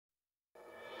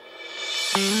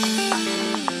She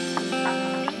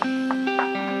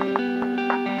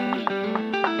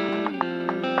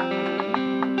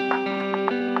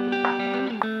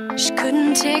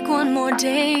couldn't take one more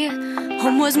day.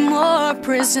 Home was more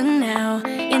prison now.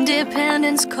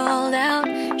 Independence called out.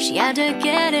 She had to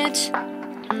get it.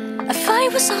 A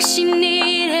fight was all she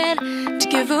needed to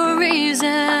give her a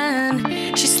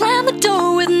reason. She slammed the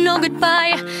door with no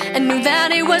goodbye and knew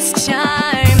that it was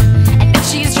time. And if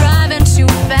she's driving too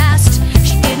fast,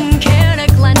 she didn't care to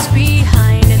glance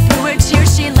behind. And through her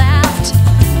tears she laughed.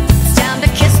 It's time to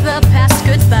kiss the past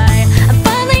goodbye. I'm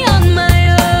finally on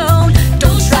my own.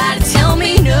 Don't try to tell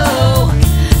me no.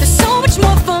 There's so much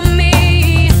more for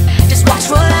me. Just watch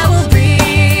what I will be.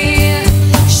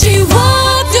 She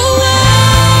walked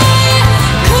away.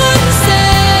 Couldn't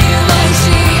say why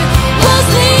she was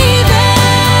leaving.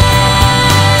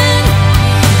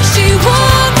 She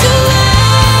walked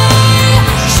away.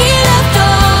 She left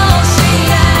all she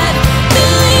had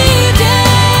believed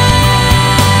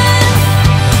in.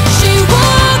 She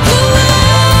walked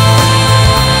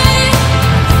away.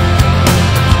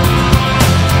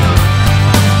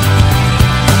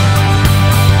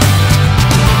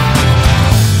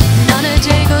 Not a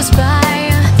day goes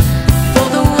by for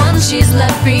the ones she's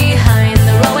left behind.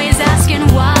 They're always asking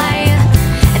why,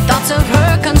 and thoughts of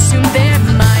her consume their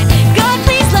mind. God,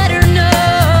 please let her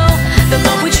know the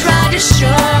love we tried to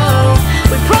show.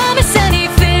 We promise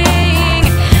anything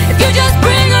if you just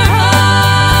bring her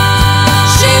home.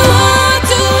 She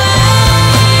walked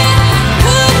away.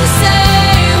 Couldn't say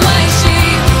why she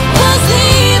was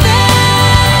leaving.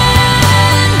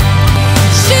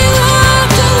 She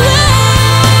walked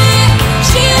away.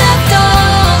 She left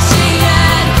all she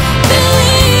had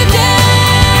believed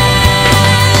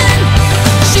in.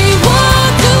 She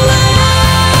walked away.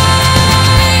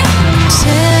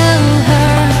 Tell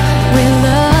her we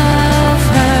love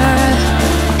her,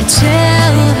 and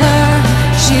tell her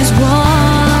she's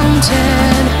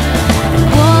wanted. And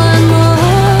one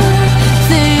more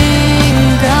thing,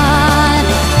 God,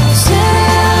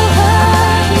 tell her,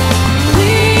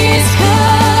 please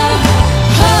come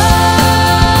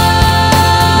home.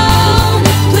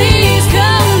 Please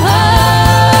come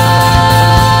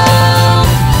home.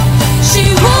 She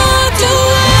walked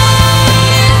away.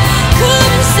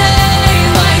 Couldn't say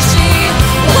why she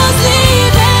was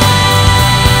leaving.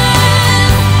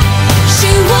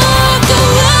 She walked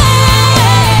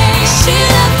away. She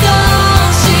left all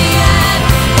she had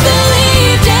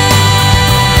believed in.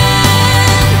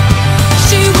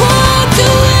 She walked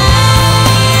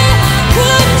away.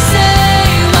 Couldn't say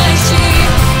why she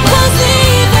was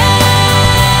leaving.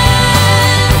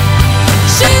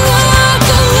 She walked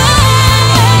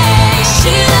away.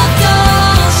 She left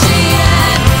all she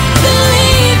had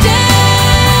believed in.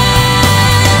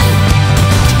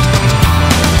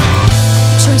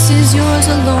 The choice is yours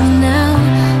alone now.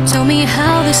 Tell me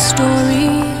how this story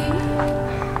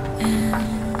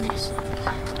ends.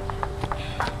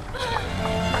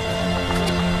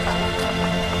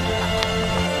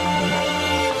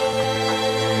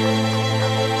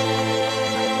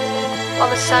 While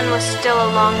the son was still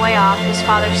a long way off, his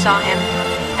father saw him,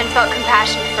 and felt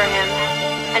compassion for him,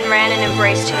 and ran and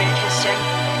embraced him and kissed him.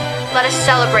 Let us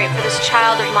celebrate, for this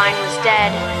child of mine was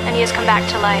dead, and he has come back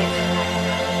to life.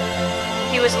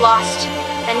 He was lost,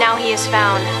 and now he is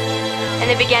found. And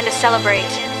they began to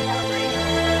celebrate.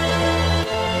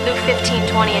 Luke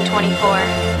 15:20 and 24.